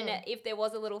 Even if there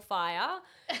was a little fire,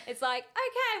 it's like,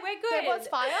 okay, we're good. There was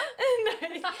fire? No.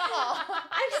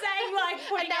 I'm saying like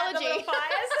putting out the Analogy. little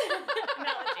fires.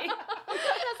 Analogy.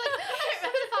 I was like, I don't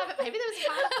remember the fire, but maybe there was a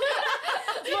fire.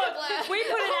 Look, we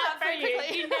put it out for Very you.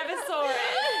 quickly. You never saw it.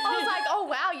 I was like, oh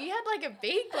wow, you had like a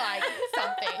big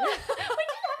something. We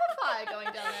did have a fire going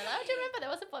down there though. Do you remember there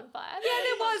was a bonfire? Yeah,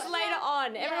 there was later on.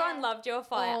 on. Yeah. Everyone loved your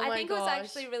fire. Oh I my think it was gosh.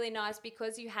 actually really nice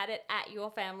because you had it at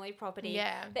your family property.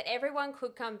 Yeah. That everyone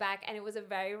could come back and it was a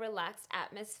very relaxed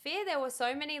atmosphere. There were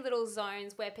so many little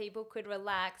zones where people could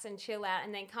relax and chill out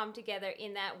and then come together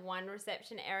in that one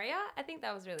reception area. I think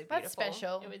that was really beautiful. That's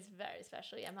special. It was very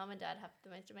special. Yeah, Mum and Dad have the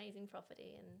most amazing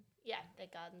property, and yeah, their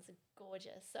gardens are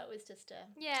gorgeous. So it was just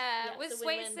Yeah, it was it's a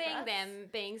sweet win-win for seeing us. them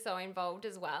being so involved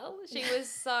as well. She was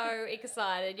so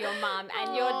excited, your mum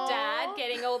and your dad Aw.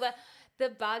 getting all the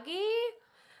buggy.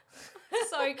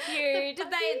 So cute.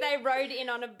 They rode in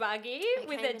on a buggy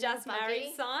with came a in on a Just Married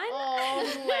buggy. sign.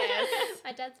 Oh, bless.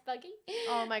 My dad's buggy.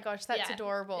 Oh my gosh, that's Yeah,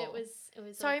 adorable. It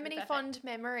was so all many perfect. fond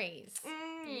memories.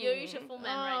 Beautiful memories.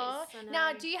 Aw. I know.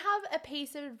 Now, do you have a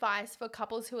piece of advice for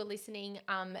couples who are listening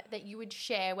that you would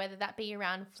share, whether that be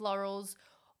around florals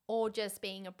or just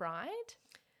being a bride?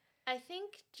 I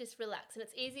think just relax, and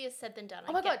it's easier said than done.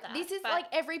 Oh my I God, get that, this is but like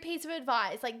every piece of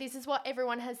advice. Like, this is what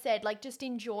everyone has said. Like, just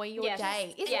enjoy your Yes.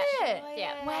 day, isn't Yeah. it?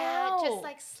 Yeah. Wow. Just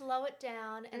like slow it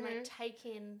down and like take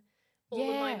in all the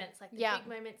Yeah. moments, like the Yeah. big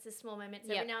moments, the small moments.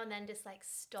 Yep. Every now and then, just like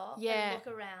stop Yeah. and look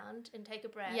around and take a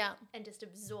breath Yeah. and just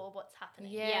absorb what's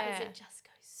happening. Yeah. Because it just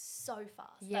goes so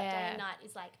fast. That day Yeah. and night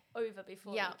is like over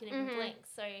before Yeah. you can even blink.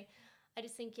 So I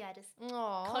just think, just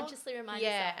Aw. consciously remind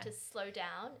Yeah. yourself to slow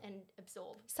down and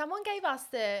absorb. Someone gave us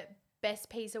the best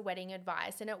piece of wedding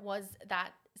advice, and it was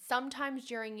that sometimes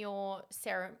during your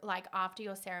like after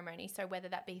your ceremony, so whether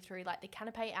that be through like the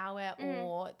canapé hour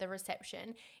or the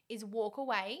reception, is walk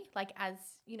away, like as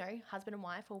you know, husband and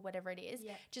wife or whatever it is,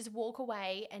 Yeah. just walk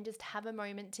away and just have a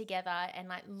moment together and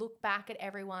like look back at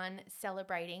everyone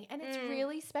celebrating, and it's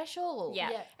really special. Yeah.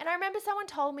 Yeah. And I remember someone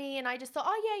told me, and I just thought,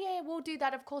 oh yeah, we'll do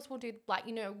that. Of course, we'll do, like,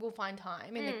 you know, we'll find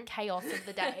time in the chaos of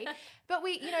the day. But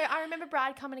we, you know, I remember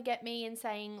Brad coming to get me and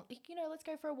saying, you know, let's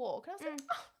go for a walk. And I was like,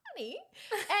 oh, honey.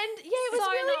 And yeah, it was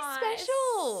So really nice.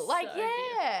 special. Like, So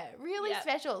yeah, really Yeah.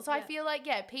 special. So I Yeah. feel like,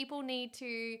 yeah, people need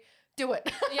to do it.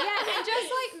 Yeah, and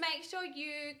just like make sure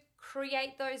you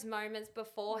create those moments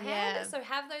beforehand. Yeah. So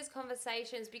have those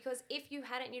conversations, because if you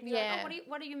hadn't, you'd be Yeah. like, oh,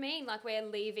 what do you mean? Like, we're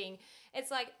leaving. It's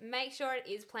like, make sure it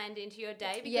is planned into your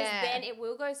day, because Yeah. then it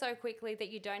will go so quickly that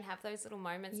you don't have those little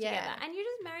moments Yeah. together. And you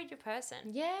just married your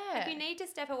person. Yeah. Like, you need to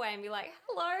step away and be like,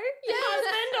 hello,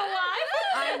 husband or wife.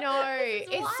 I know.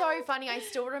 It's so wild. funny. I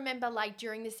still remember, like,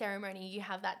 during the ceremony, you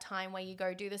have that time where you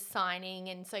go do the signing,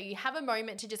 and so you have a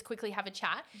moment to just quickly have a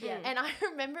chat. Yeah. And I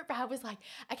remember Brad was like,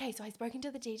 okay, so I've spoken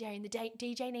to the DJ, and the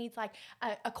DJ needs like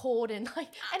a chord, and like,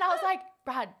 and I was like,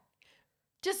 Brad,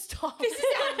 just stop. This is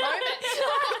our moment.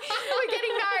 We're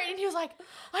getting married. And he was like,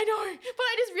 I know, but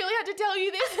I just really had to tell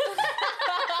you this.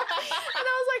 And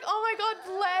I was like, oh my God,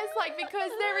 bless. Like,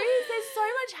 because there's so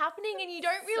much happening, and you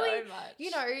don't really, much. you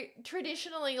know,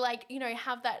 traditionally, like, you know,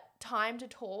 have that time to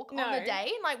talk on No. the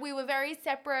day. And like, we were very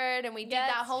separate, and we did Yeah,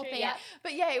 that it's whole true, thing. yeah.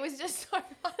 But yeah, it was just so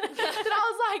fun. And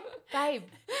I was like, babe,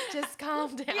 just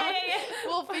calm down. Yeah.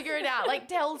 We'll figure it out. Like,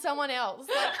 tell someone else.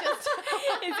 Like, just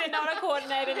Is there not a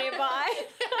coordinator nearby?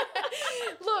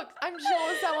 look, I'm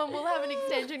sure someone will have an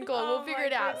extension cord. Oh We'll figure my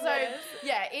it out. So goodness.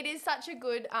 yeah, it is such a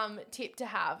good tip to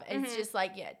have. It's just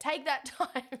like, yeah, take that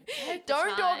time. the Don't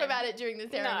talk time. about it during the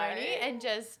ceremony, No. and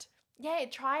just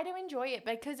try to enjoy it,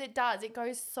 because it does. It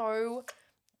goes so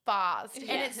fast, and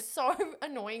Yeah. it's so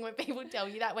annoying when people tell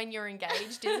you that when you're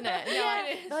engaged, isn't it? And they're Yeah, like,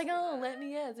 it is. they're like, oh, let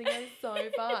me guess, it goes so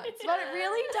fast, but it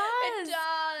really does. It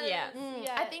does. Yeah. Mm,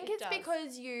 I think it it's does.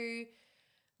 because you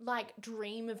like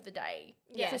dream of the day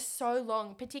for Yes. so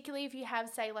long, particularly if you have,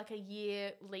 say, like a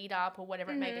year lead up or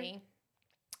whatever it may be.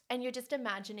 And you're just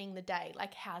imagining the day,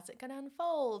 like, how's it going to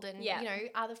unfold? And, Yeah. you know,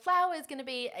 are the flowers going to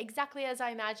be exactly as I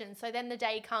imagined? So then the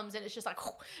day comes and it's just like,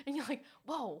 and you're like,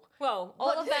 whoa. Well, all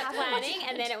What of that happened? planning,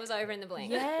 and then it was over in the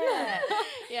blink. Yeah.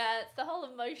 Yeah, it's the whole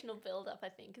emotional build up, I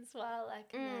think, as well.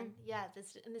 Like, and then,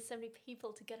 there's so many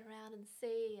people to get around and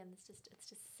see, and it's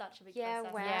just such a big Yeah,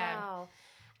 process. wow. Yeah.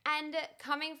 And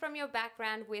coming from your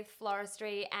background with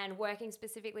floristry and working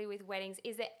specifically with weddings,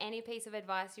 is there any piece of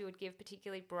advice you would give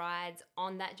particularly brides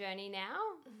on that journey now?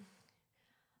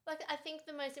 Like, I think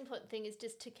the most important thing is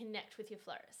just to connect with your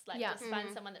florist. Like, Yeah. just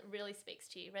find someone that really speaks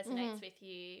to you, resonates with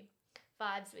you,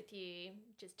 vibes with you,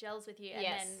 just gels with you, and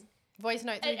Yes. then Voice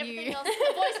notes and with everything you. else,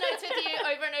 voice notes with you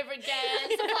over and over again,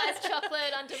 supplies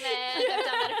chocolate on demand. I've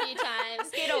done that a few times.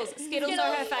 Skittles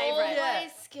are her favourite.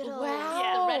 Always Skittles. Wow.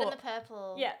 Yeah, the red and the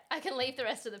purple. Yeah. I can leave the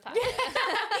rest of the packet.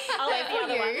 I'll leave the For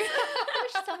other one. you. I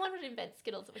wish someone would invent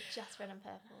Skittles that were just red and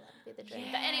purple. That would be the dream.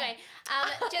 But anyway,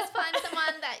 just find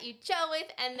someone that you gel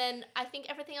with, and then I think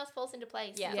everything else falls into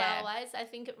place. Yeah. Flower-wise, I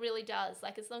think it really does.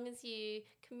 Like, as long as you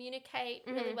communicate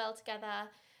really well together,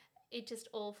 it just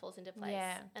all falls into place.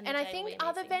 Yeah. And, And the I day will think be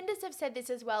other amazing. vendors have said this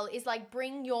as well, is like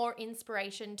bring your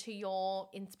inspiration to your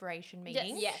inspiration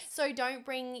meeting. Yes. So don't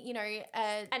bring, you know,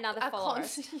 Another a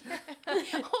florist. constant.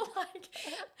 Or like,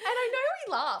 and I know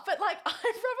we laugh, but like I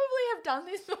probably have done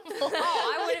this before.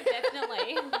 Oh, I would have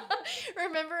definitely.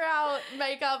 Remember our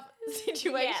makeup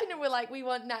situation Yeah. and we're like, we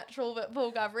want natural but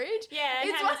full coverage? Yeah, and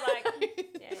It's Hannah's one like, of those.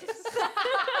 yes.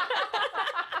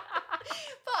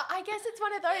 But I guess it's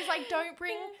one of those, like, don't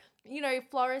bring, you know,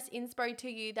 florist inspo to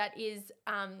you that is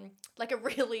like a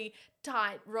really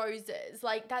tight roses.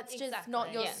 Like, that's just not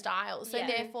Exactly. your Yeah. style. So Yeah.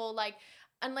 therefore, like,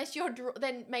 unless you're,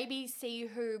 then maybe see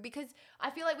who, because I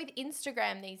feel like with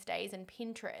Instagram these days and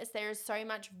Pinterest, there is so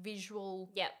much visual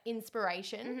Yep.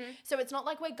 inspiration. Mhm. So it's not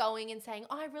like we're going and saying,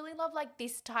 oh, I really love like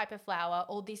this type of flower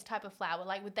or this type of flower.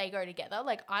 Like, would they go together?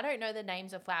 Like, I don't know the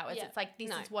names of flowers. Yeah. It's like, this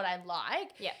No. is what I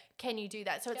like. Yep. Can you do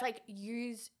that? So it's Yep. like,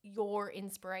 use your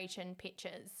inspiration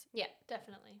pictures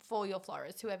Definitely. for your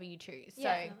florist, whoever you choose. So,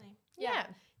 Definitely. yeah.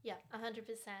 Yeah,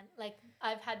 100%. Like,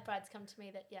 I've had brides come to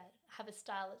me that, have a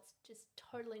style that's just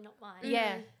totally not mine.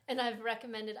 Yeah. And I've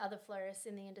recommended other florists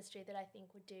in the industry that I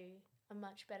think would do a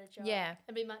much better job. Yeah.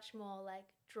 And be much more, like,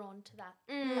 drawn to that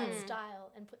Mm.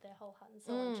 style and put their whole heart and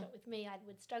soul into it. With me, I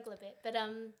would struggle a bit. But,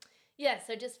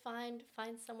 so just find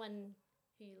someone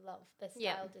who you love. Their style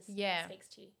Yeah. just Yeah. speaks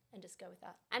to you and just go with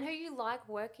that. And who you like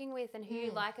working with and who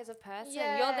you like as a person.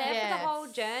 Yeah. You're there for Yes. the whole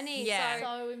journey. Yeah. So,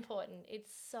 So important.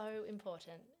 It's so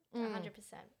important.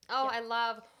 100%. oh, I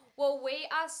love. Well, we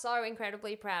are so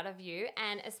incredibly proud of you,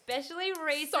 and especially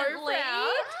recently,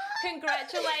 proud.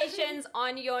 congratulations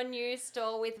on your new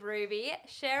store with Ruby.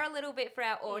 Share a little bit for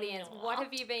our audience. Aw. What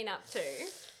have you been up to?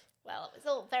 Well, it was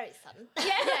all very sudden.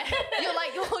 You're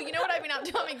like, oh, you know what I've been up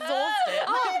to? I'm exhausted.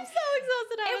 I'm so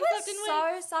exhausted. I It haven't was slept in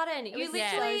so weeks. sudden. You was so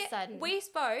literally, sudden. we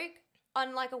spoke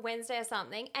on like a Wednesday or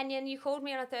something, and then you called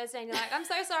me on a Thursday, and you're like, "I'm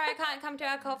so sorry, I can't come to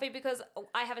our coffee because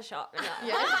I have a shop." And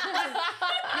you're like,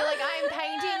 You're like, I'm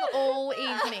painting all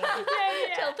evening.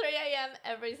 Till 3 a.m.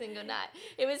 every single night.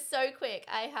 It was so quick.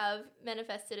 I have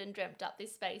manifested and dreamt up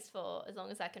this space for as long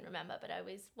as I can remember, but I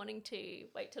was wanting to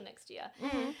wait till next year.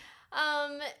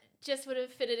 Just would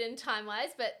have fitted in time-wise,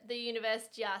 but the universe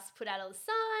just put out all the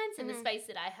signs, and the space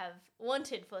that I have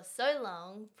wanted for so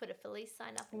long put a Felice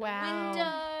sign up in Wow. the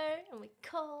window, and we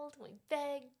called, and we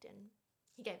begged, and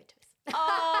he gave it to us.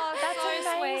 "Oh, that's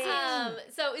so amazing.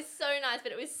 sweet." So it was so nice,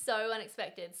 but it was so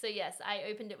unexpected. So yes, I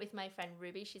opened it with my friend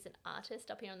Ruby. She's an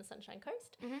artist up here on the Sunshine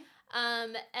Coast.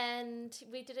 And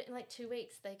we did it in like 2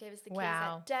 weeks. They gave us the keys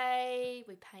Wow. that day.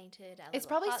 We painted our It's little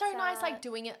probably so hearts nice, like out.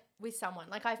 doing it with someone.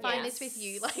 Like I find Yes. this with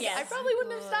you. Like Yes. I probably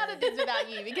wouldn't have started this without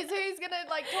you, because who's gonna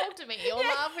like talk to me or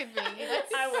laugh with me? You know?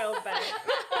 I will,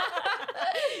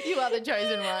 babe. You are the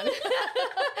chosen one.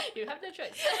 You have no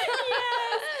choice.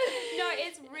 No,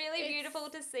 it's really beautiful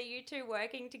to see you two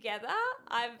working together.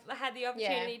 I've had the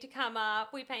opportunity to come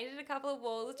up. We painted a couple of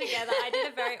walls together. I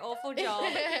did a very awful job.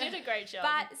 You did a great job.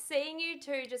 But seeing you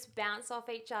two just bounce off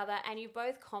each other and you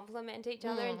both complement each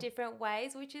other in different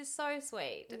ways, which is so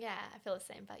sweet. yeah, I feel the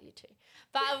same about you too.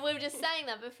 But we were just saying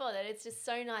that before, that it's just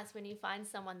so nice when you find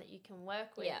someone that you can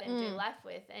work with and do life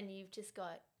with, and you've just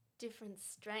got different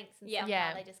strengths, and somehow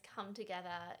Yeah. they just come together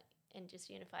and just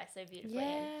unify so beautifully.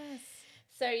 And Yes.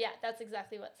 so yeah, that's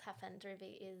exactly what's happened.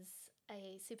 Ruby is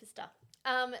a superstar.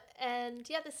 And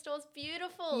yeah, the store's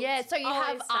beautiful. Yeah, so you always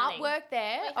have stunning. artwork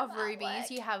there We have of rubies. artwork.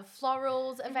 You have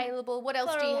florals available. What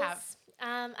else do you have? Florals.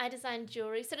 I designed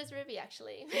jewelry. So does Ruby,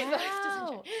 actually.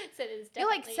 Wow. So there's You're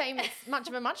like definitely... same much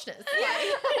of a muchness.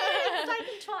 It's like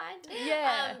entwined.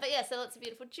 Yeah. But yeah, so lots of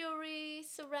beautiful jewelry,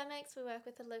 ceramics. We work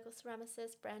with a local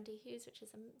ceramicist, Brandy Hughes, which is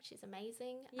she's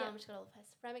amazing. Yeah. She's got all of her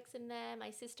ceramics in there. My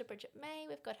sister Bridget May,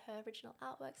 we've got her original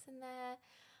artworks in there.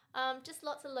 Just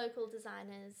lots of local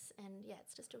designers, and yeah,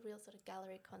 it's just a real sort of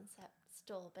gallery concept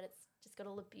store, but it's just got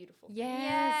all the beautiful things.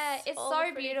 Yeah, it's All so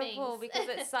the pretty beautiful things. because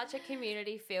it's such a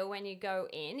community feel when you go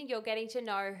in. You're getting to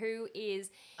know who is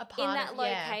A part in that of-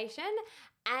 yeah. location.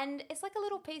 And it's like a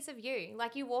little piece of you.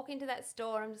 Like you walk into that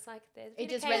store, I'm just like, there's a bit It of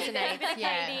just Katie, there's a resonates, bit of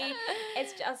yeah. Katie.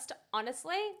 It's just,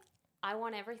 honestly, I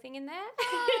want everything in there.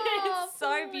 Oh, it's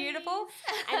so please. beautiful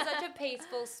and such a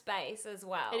peaceful space as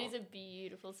well. It is a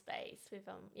beautiful space. We've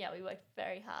we worked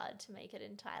very hard to make it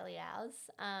entirely ours.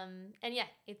 And yeah,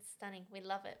 it's stunning. We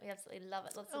love it. We absolutely love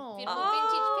it. Lots of Aw. beautiful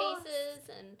Oh. vintage pieces,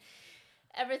 and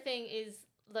everything is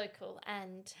local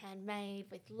and handmade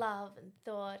with love and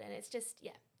thought. And it's just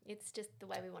the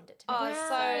way we want it to be. Oh,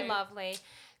 Wow. so lovely.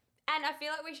 And I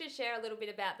feel like we should share a little bit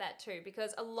about that too,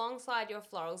 because alongside your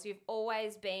florals, you've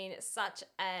always been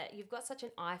you've got such an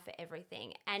eye for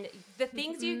everything. And the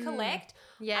things you collect,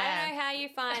 Yeah. I don't know how you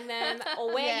find them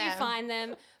or where you Yeah. find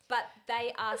them, but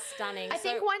they are stunning. I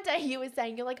think one day you were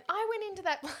saying, you're like, I went into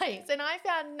that place and I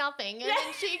found nothing. And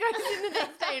then she goes in the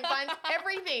next day and finds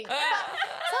everything.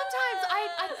 Sometimes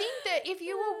I think that if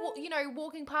you were,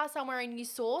 walking past somewhere and you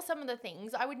saw some of the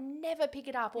things, I would never pick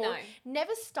it up or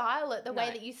never style it the way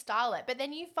that you style it. But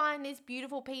then you find this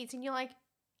beautiful piece and you're like,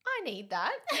 I need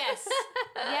that. Yes.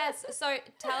 Yes. So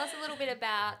tell us a little bit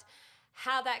about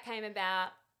how that came about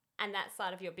and that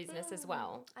side of your business as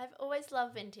well. I've always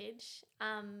loved vintage,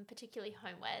 particularly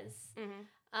homewares.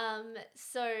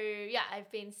 So yeah,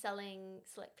 I've been selling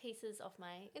select pieces off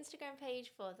my Instagram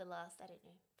page for the last, 5-6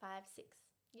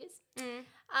 years.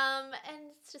 And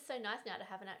it's just so nice now to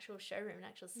have an actual showroom, an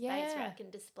actual space where I can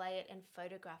display it and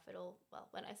photograph it all. Well,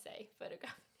 when I say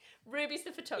photograph, Ruby's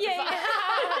the photographer.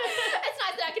 It's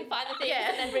nice that I can find the things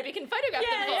and then Ruby can photograph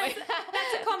them for me.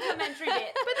 That's a complimentary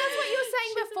bit. But that's what you were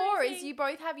saying before, is you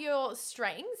both have your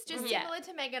strengths, just similar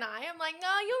to Meg and I. I'm like, no,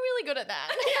 you're really good at that.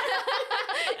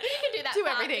 You can do that. Do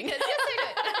everything. Because you're so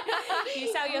good. You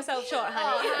sell yourself short,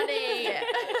 honey. Oh, honey.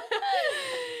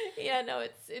 Yeah, no,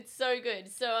 it's so good.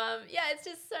 So it's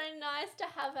just so nice to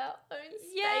have our own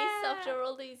space after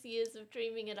all these years of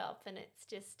dreaming it up, and it's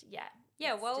just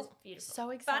just beautiful. So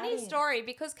exciting. Funny story,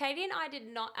 because Katie and I did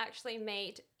not actually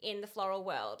meet in the floral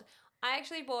world. I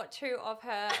actually bought 2 of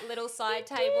her little side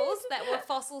tables that were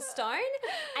fossil stone,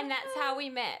 and that's how we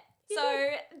met. So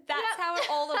that's how it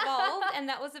all evolved, and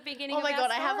that was the beginning of our story. Oh my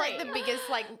God, I have like the biggest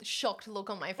shocked look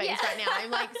on my face right now.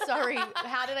 I'm like, sorry,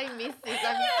 how did I miss this?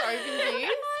 I'm so confused. I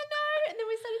know. And then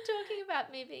we started talking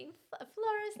about me being a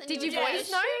florist. And did you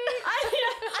voice note? I don't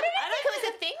think it was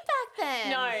a thing back then.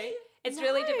 No. It's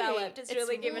really developed. It's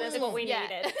really given us what we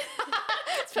needed.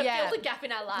 It's fulfilled the gap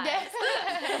in our lives.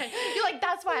 You're like,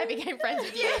 that's why I became friends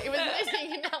with you. It was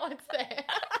missing and now it's there.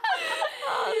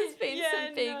 There's been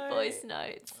some big voice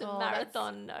notes, some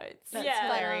marathon notes. That's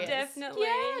hilarious. Definitely.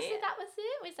 Yeah, so that was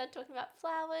it. We started talking about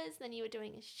flowers. Then you were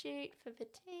doing a shoot for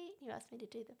Petite. You asked me to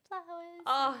do the flowers.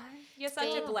 Oh, you're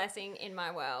such a blessing in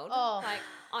my world. Oh. Like,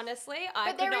 honestly,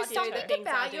 I But could there not is do the something things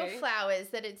I about your do. flowers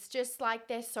that it's just like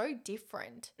they're so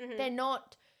different. They're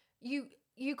not, you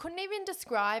couldn't even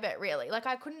describe it really. Like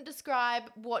I couldn't describe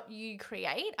what you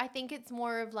create. I think it's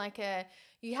more of like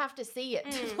you have to see it.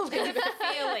 It's a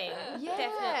feeling,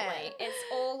 definitely. It's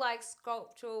all like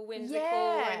sculptural, whimsical,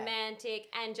 romantic,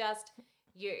 and just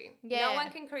you. No one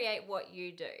can create what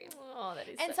you do. Oh, that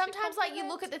is And such a sometimes you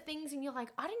look compliment. at the things and you're like,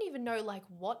 I don't even know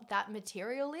what that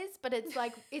material is, but it's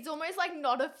like, it's almost like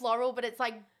not a floral, but it's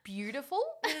like beautiful,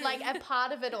 like a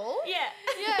part of it all. Yeah.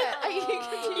 Yeah. Are you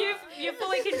confused? You're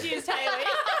fully confused, Hayley.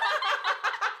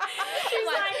 She's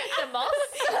like, the moss.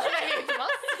 Maybe it's moss.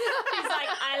 she's like,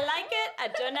 I like it. I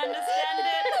don't understand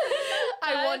it.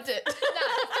 I want it.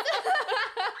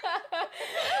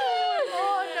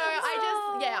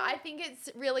 Oh no, I think it's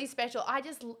really special.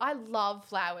 I love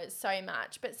flowers so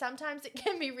much, but sometimes it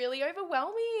can be really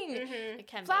overwhelming. It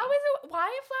can Why are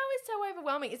flowers so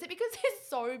overwhelming? Is it because they're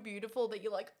so beautiful that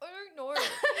you're like, oh no,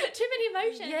 too many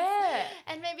emotions? Yeah.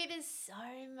 And maybe there's so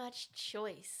much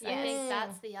choice. I Yes. think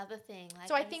that's the other thing. Like,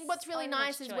 So I there's think what's really so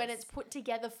nice much is when choice. it's put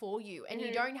together for you and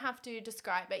you don't have to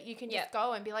describe it. You can just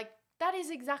go and be like, that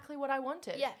is exactly what I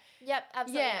wanted. Yeah. Yep.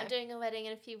 Absolutely. Yeah. I'm doing a wedding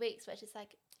in a few weeks, which is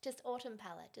like just autumn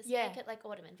palette. Just Yeah. make it like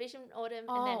autumn. Envision autumn,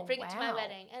 Oh, and then bring it to my wow.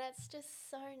 wedding, and it's just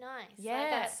so nice. Yeah. Like,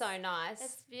 That's so nice.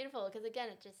 it's beautiful because again,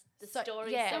 it just the So-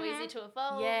 story's yeah. so easy to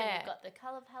evolve. Yeah. And you've got the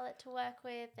color palette to work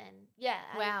with, and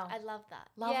Wow. I love that.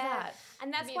 Love that.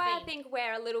 And that's Give me a why I theme. think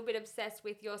we're a little bit obsessed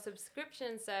with your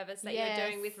subscription service that you're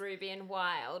doing with Yes. Ruby and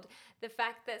Wylde. The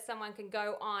fact that someone can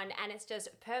go on and it's just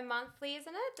per monthly,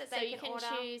 isn't it? That So they you can order?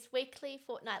 choose weekly,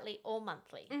 fortnightly, or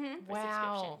monthly for a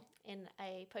Wow. subscription in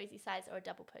a posy size or a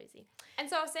double posy. And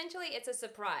so essentially it's a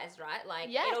surprise, right? Like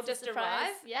Yes, it'll it's just a surprise.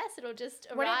 arrive. Yes, it'll just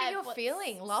arrive. Whatever you're What's-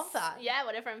 feeling, love that. Yeah,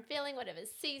 whatever I'm feeling,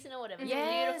 whatever's seasonal, whatever's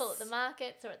Yes. beautiful at the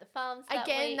markets or at the farms. That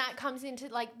Again, week. that comes into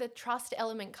like the trust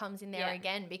element comes in there Yeah.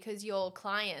 again because your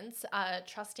clients are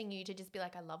trusting you to just be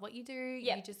like, I love what you do.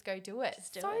 Yeah. You just go do it.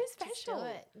 Just do so it. special. Just do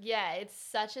it. Yeah, it's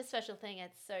such a special thing.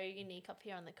 It's so unique up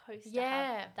here on the coast to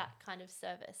Yeah. have that kind of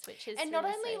service, which is And not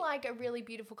really only sweet. like a really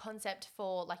beautiful concept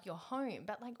for like your home,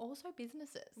 but like also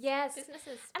businesses. Yes.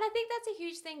 businesses. And I think that's a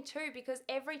huge thing too, because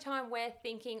every time we're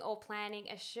thinking or planning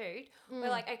a shoot, we're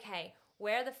like, okay,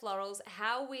 where are the florals?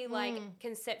 How are we like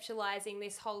conceptualizing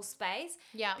this whole space?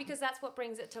 Yeah. Because that's what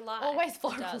brings it to life. Always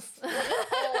florals. does.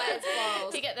 Always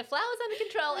florals. To get the flowers under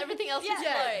control, everything else just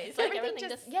Yeah. flows. Like Everything everything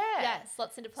just- just yeah.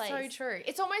 slots into place. So true.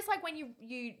 It's almost like when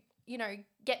you you know,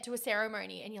 get to a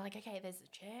ceremony and you're like, okay, there's the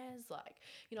chairs, like,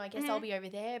 you know, I guess I'll be over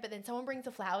there. But then someone brings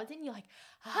the flowers in, you're like,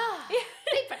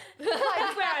 deep breath.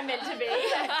 That's where I'm meant to be.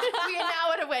 We are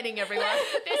now at a wedding, everyone.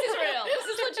 This is real. This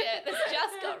is legit. This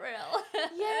just got real.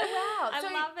 Yeah, wow. I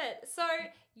love it. So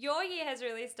your year has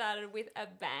really started with a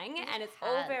bang and it's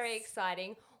all very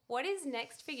exciting. What is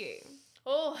next for you?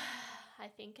 Oh, I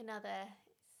think another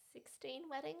 16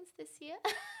 weddings this year.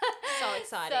 So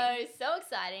exciting. So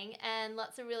exciting, and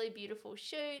lots of really beautiful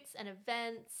shoots and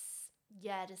events.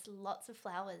 Yeah, just lots of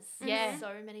flowers. Yeah.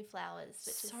 So many flowers,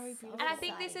 which is so beautiful. And I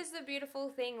think this is the beautiful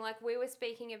thing. Like we were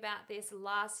speaking about this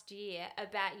last year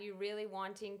about you really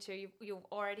wanting to, you've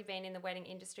already been in the wedding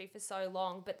industry for so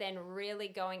long, but then really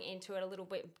going into it a little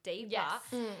bit deeper. Yes.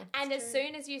 And as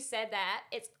soon as you said that,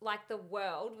 it's like the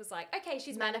world was like, okay,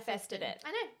 she's manifested it.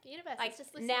 I know, the universe Like is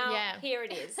just listening. now, Yeah. here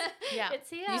it is. Yeah. It's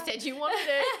here. You said you wanted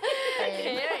it.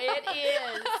 Here it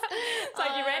is. It's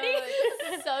like, you ready?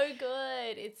 It's so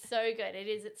good. It's so good. It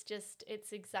is.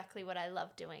 It's exactly what I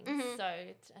love doing. So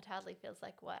it hardly feels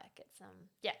like work. It's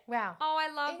yeah. Wow. Oh,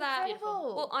 I love that.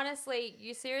 Incredible. Well, honestly,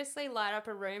 you seriously light up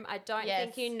a room. I don't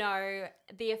Yes. think you know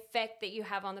the effect that you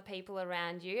have on the people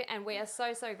around you. And we are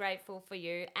so, so grateful for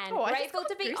you and Oh, I just grateful got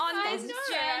to be goosebumps. on I this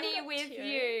know, journey I'm with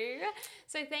teary. you.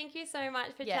 So thank you so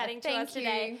much for Yeah, chatting to thank us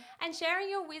today you. and sharing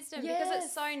your wisdom because Yes.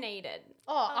 it's so needed.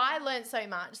 Oh, I learned so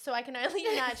much. So I can only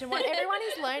imagine what everyone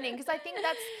is learning, because I think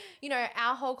that's, you know,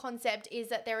 our whole concept is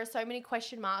that there are so many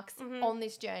question marks on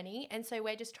this journey. And so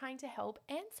we're just trying to help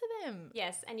answer them.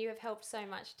 Yes, and you have helped so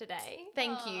much today.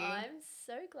 Thank you. I'm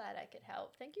so glad I could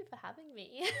help. Thank you for having me.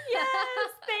 Yes,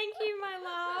 thank you, my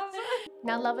love.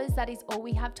 Now, lovers, that is all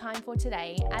we have time for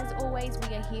today. As always,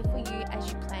 we are here for you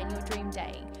as you plan your dream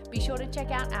day. Be sure to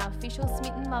check out our official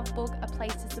Smitten Love book, a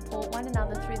place to support one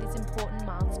another through this important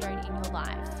milestone in your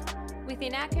life.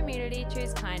 Within our community,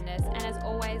 choose kindness, and as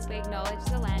always, we acknowledge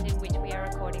the land in which we are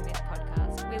recording this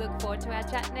podcast. We look forward to our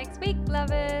chat next week,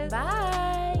 lovers.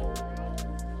 Bye.